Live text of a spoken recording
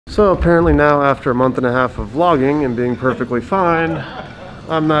So apparently now, after a month and a half of vlogging and being perfectly fine,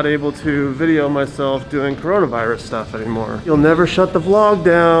 I'm not able to video myself doing coronavirus stuff anymore. You'll never shut the vlog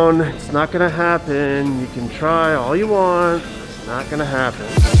down. It's not gonna happen. You can try all you want. It's not gonna happen.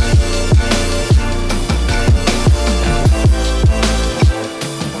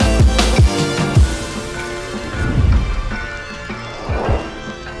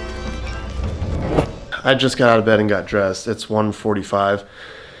 I just got out of bed and got dressed. It's 1:45.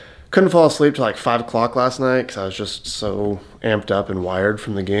 Couldn't fall asleep till like 5 o'clock last night because I was just so amped up and wired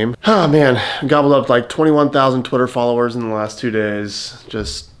from the game. Oh man, gobbled up like 21,000 Twitter followers in the last 2 days.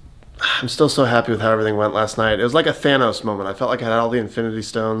 I'm still so happy with how everything went last night. It was like a Thanos moment. I felt like I had all the Infinity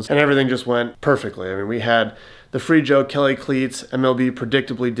Stones and everything just went perfectly. I mean, we had the free Joe Kelly cleats. MLB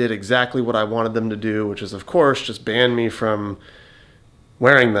predictably did exactly what I wanted them to do, which is of course just ban me from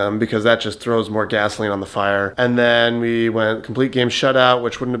wearing them because that just throws more gasoline on the fire. And then we went complete game shutout,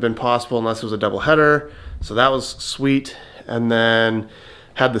 which wouldn't have been possible unless it was a doubleheader. So that was sweet. And then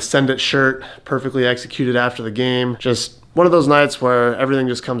had the Send It shirt perfectly executed after the game. Just one of those nights where everything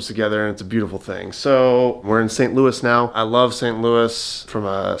just comes together and it's a beautiful thing. So we're in St. Louis now. I love St. Louis from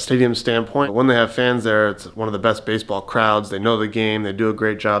a stadium standpoint. When they have fans there, it's one of the best baseball crowds. They know the game, they do a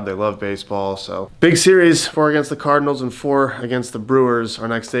great job, they love baseball. So big series, 4 against the Cardinals and 4 against the Brewers, our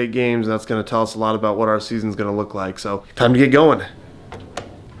next 8 games. That's gonna tell us a lot about what our season's gonna look like. So time to get going.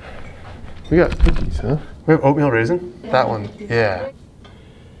 We got cookies, huh? We have oatmeal raisin? That one, yeah.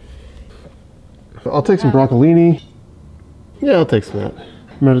 I'll take some broccolini. Yeah, I'll take some of that.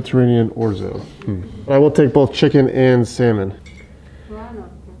 Mediterranean orzo. But I will take both chicken and salmon.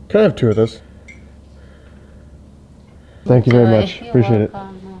 Can I have 2 of those? Thank you very much. Appreciate it.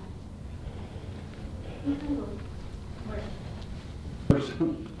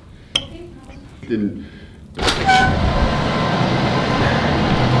 Didn't.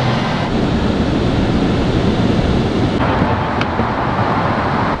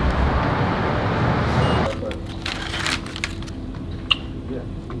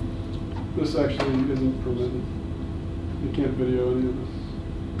 This actually isn't permitted. You can't video any of this.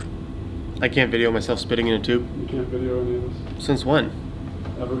 I can't video myself spitting in a tube? You can't video any of this. Since when?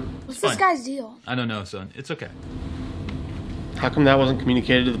 Ever. What's this guy's deal? I don't know, son. It's okay. How come that wasn't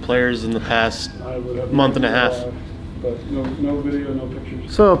communicated to the players in the past month and a half? But no video, no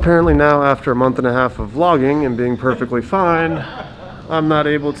pictures. So apparently now, after a month and a half of vlogging and being perfectly fine, I'm not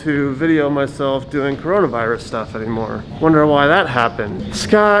able to video myself doing coronavirus stuff anymore. Wonder why that happened.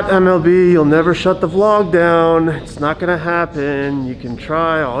 Scott, MLB, you'll never shut the vlog down. It's not gonna happen. You can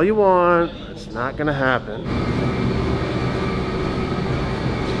try all you want. It's not gonna happen.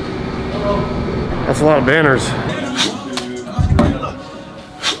 That's a lot of banners.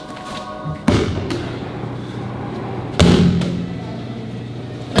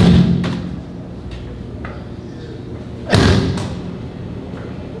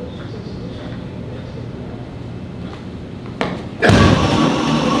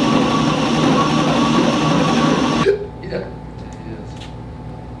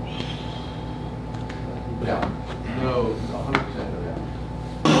 No, 100% of that.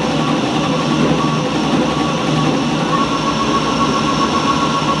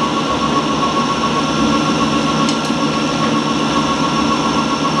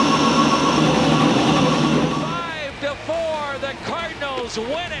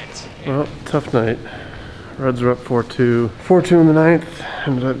 Win it. Well, tough night. Reds were up 4-2. 4-2 in the ninth.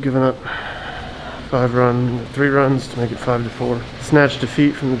 Ended up giving up 3 runs to make it 5-4. Snatched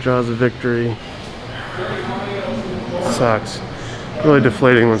defeat from the jaws of victory. Sucks. Really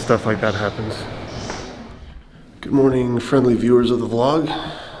deflating when stuff like that happens. Good morning, friendly viewers of the vlog.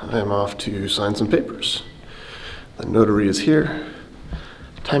 I am off to sign some papers. The notary is here.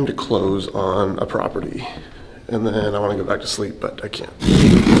 Time to close on a property. And then I want to go back to sleep, but I can't.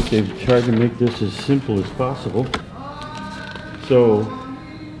 They've tried to make this as simple as possible. So,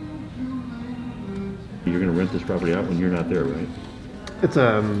 you're going to rent this property out when you're not there, right? It's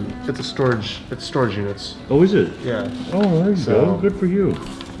storage units. Oh, is it? Yeah. Oh, there you go. Good for you.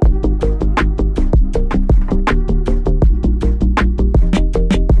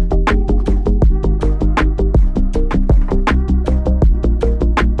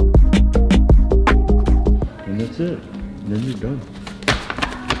 It. And then you're done.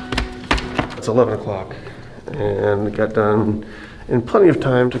 It's 11 o'clock and got done in plenty of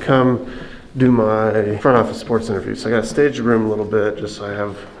time to come do my front office sports interview. So I got to stage the room a little bit just so I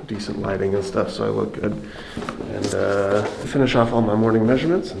have decent lighting and stuff so I look good. And finish off all my morning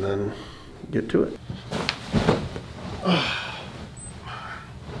measurements and then get to it.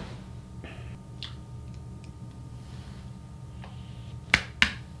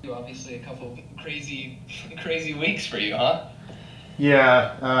 Obviously a couple crazy weeks for you, huh?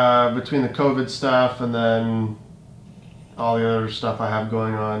 Yeah, between the COVID stuff and then all the other stuff I have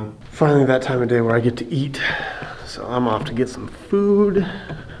going on. Finally that time of day where I get to eat. So I'm off to get some food.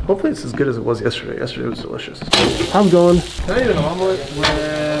 Hopefully it's as good as it was yesterday. Yesterday was delicious. How's it going? Can I eat an omelet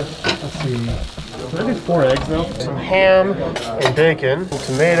with, let's see, can I do 4 eggs now? Some ham and bacon, some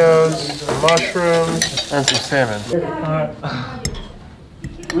tomatoes, some mushrooms, and some salmon.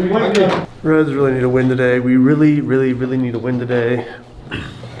 Reds really need a win today. We really need a win today.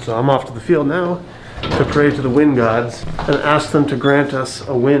 So I'm off to the field now to pray to the wind gods and ask them to grant us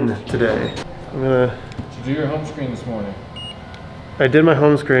a win today. I'm gonna... Did you do your home screen this morning? I did my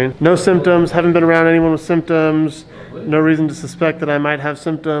home screen. No symptoms, haven't been around anyone with symptoms. No reason to suspect that I might have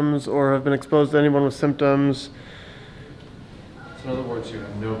symptoms or have been exposed to anyone with symptoms. So in other words, you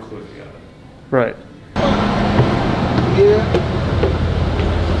have no clue you got it. Right. Yeah.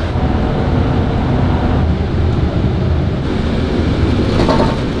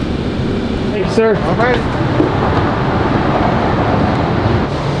 Thank you, sir. All right.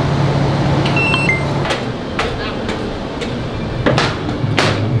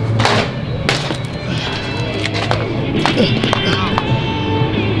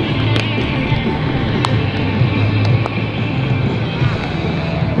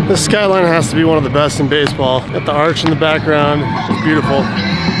 This skyline has to be one of the best in baseball. Got the arch in the background, it's just beautiful.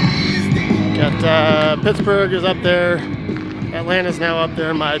 Got Pittsburgh is up there. Atlanta's now up there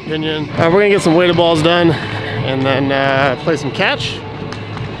in my opinion. We're gonna get some weighted balls done and then play some catch.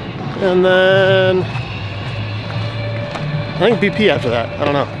 And then I think BP after that, I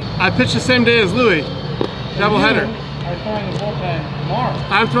don't know. I pitched the same day as Louis, doubleheader. Are throwing the bullpen tomorrow.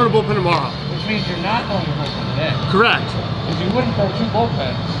 I'm throwing a bullpen tomorrow. Which means you're not throwing the bullpen today. Correct. Because you wouldn't throw 2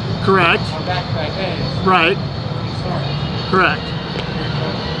 bullpens Correct. on back-to-back days. Right. You start. Correct.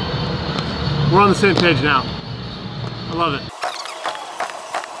 We're on the same page now. I love it.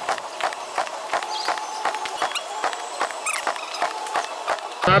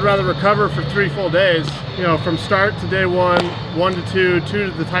 I'd rather recover for 3 full days. You know, from start to day 1, 1 to 2, 2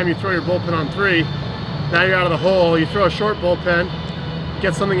 to the time you throw your bullpen on 3. Now you're out of the hole. You throw a short bullpen,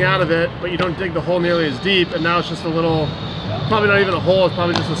 get something out of it, but you don't dig the hole nearly as deep, and now it's just a little, probably not even a hole, it's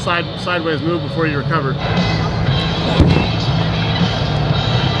probably just a sideways move before you recover.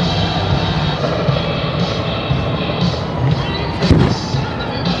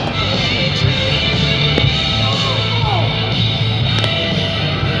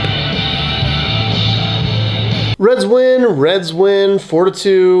 Reds win,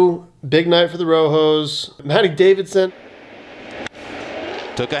 4-2. Big night for the Rojos. Matty Davidson.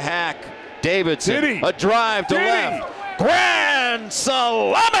 Took a hack. Davidson, a drive to left. Grand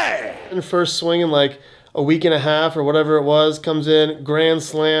salami! And first swing in like a week and a half or whatever it was, comes in, grand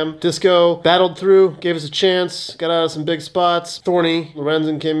slam. Disco battled through, gave us a chance, got out of some big spots. Thorny,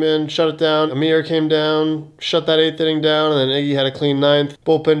 Lorenzen came in, shut it down. Amir came down, shut that 8th inning down, and then Iggy had a clean 9th.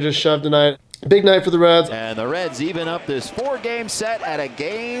 Bullpen just shoved tonight. Big night for the Reds. And the Reds even up this 4-game set at a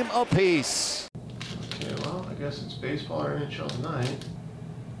game apiece. Okay, well, I guess it's baseball or NHL tonight.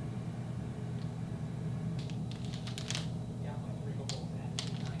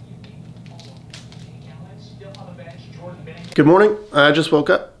 Good morning. I just woke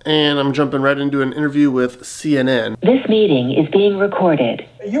up and I'm jumping right into an interview with CNN. This meeting is being recorded.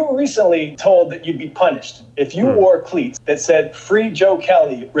 You were recently told that you'd be punished if you wore cleats that said "Free Joe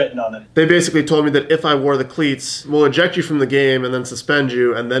Kelly" written on it. They basically told me that if I wore the cleats, we'll eject you from the game and then suspend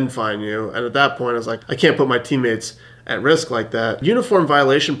you and then fine you. And at that point, I was like, I can't put my teammates at risk like that. Uniform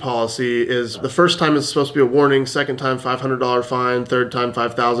violation policy is the first time it's supposed to be a warning, second time $500 fine, third time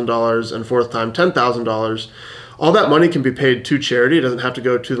 $5,000, and fourth time $10,000. All that money can be paid to charity. It doesn't have to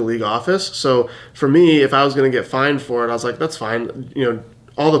go to the league office. So for me, if I was going to get fined for it, I was like, that's fine. You know,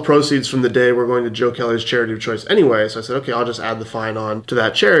 all the proceeds from the day were going to Joe Kelly's charity of choice anyway. So I said, okay, I'll just add the fine on to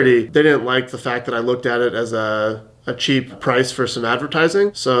that charity. They didn't like the fact that I looked at it as a cheap price for some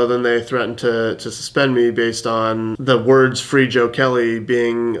advertising. So then they threatened to suspend me based on the words "Free Joe Kelly"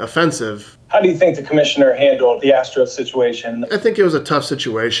 being offensive. How do you think the commissioner handled the Astros situation? I think it was a tough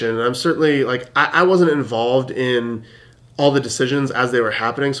situation. I'm certainly, like, I wasn't involved in all the decisions as they were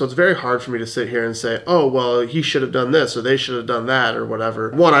happening, so it's very hard for me to sit here and say, oh, well, he should have done this or they should have done that or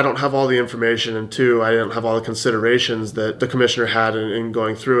whatever. One, I don't have all the information, and two, I didn't have all the considerations that the commissioner had in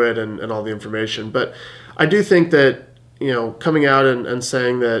going through it and all the information. But I do think that, you know, coming out and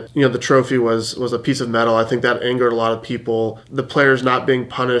saying that, you know, the trophy was a piece of metal, I think that angered a lot of people. The players not being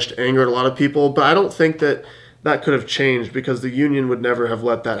punished angered a lot of people, but I don't think that could have changed because the union would never have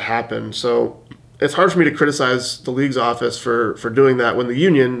let that happen. So it's hard for me to criticize the league's office for doing that when the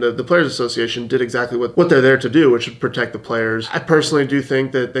union, the Players Association, did exactly what they're there to do, which is protect the players. I personally do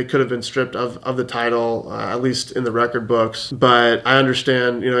think that they could have been stripped of the title, at least in the record books. But I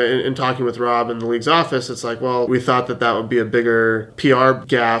understand, in talking with Rob in the league's office, it's like, well, we thought that would be a bigger PR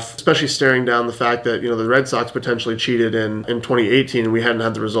gaffe, especially staring down the fact that, the Red Sox potentially cheated in 2018 and we hadn't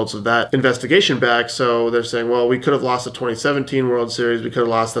had the results of that investigation back. So they're saying, well, we could have lost the 2017 World Series, we could have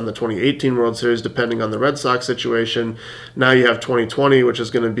lost them the 2018 World Series, depending on the Red Sox situation. Now you have 2020, which is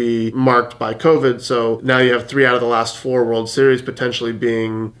going to be marked by COVID. So now you have 3 out of the last 4 World Series potentially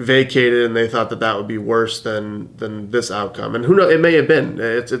being vacated, and they thought that would be worse than this outcome. And who knows, it may have been.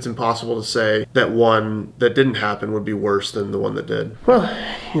 It's impossible to say that one that didn't happen would be worse than the one that did. Well,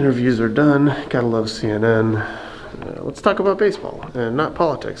 interviews are done. Gotta love CNN. Let's talk about baseball and not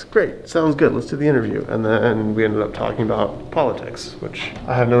politics. Great, sounds good. Let's do the interview. And then we ended up talking about politics, which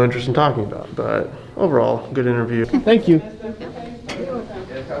I have no interest in talking about. But overall, good interview. Thank you. No,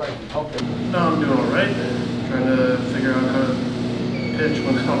 I'm doing all right. Trying to figure out how to pitch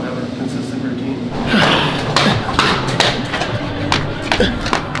when I don't have a consistent routine.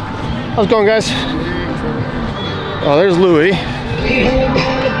 How's it going, guys? Oh, there's Louie.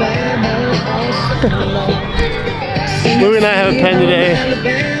 Louie and I have a pen today.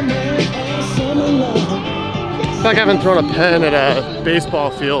 It's like I haven't thrown a pen at a baseball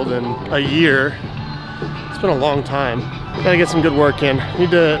field in a year. It's been a long time. Gotta get some good work in.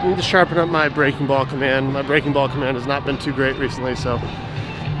 Need to sharpen up my breaking ball command. My breaking ball command has not been too great recently, so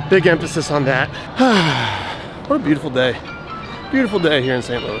big emphasis on that. What a beautiful day. Beautiful day here in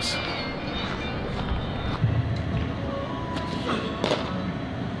St. Louis.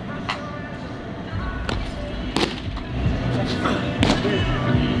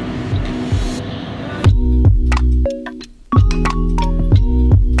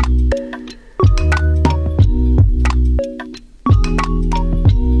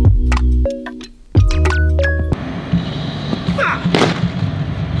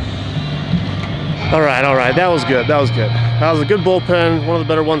 All right, that was good, that was good. That was a good bullpen, one of the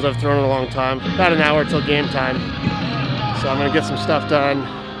better ones I've thrown in a long time. About an hour till game time. So I'm gonna get some stuff done,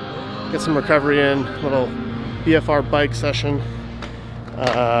 get some recovery in, little BFR bike session,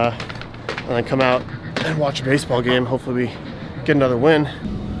 and then come out and watch a baseball game. Hopefully we get another win.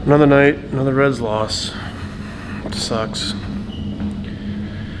 Another night, another Reds loss. It sucks.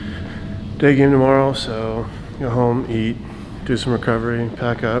 Day game tomorrow, so go home, eat, do some recovery,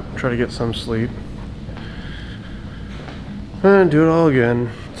 pack up, try to get some sleep. And do it all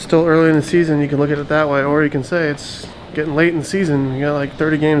again. It's still early in the season, you can look at it that way, or you can say it's getting late in the season, you got like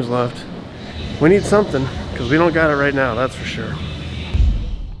 30 games left. We need something, because we don't got it right now, that's for sure.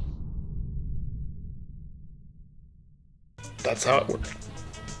 That's how it works.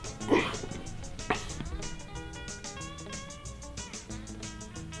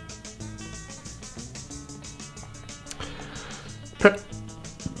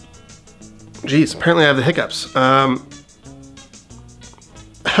 Jeez, apparently I have the hiccups.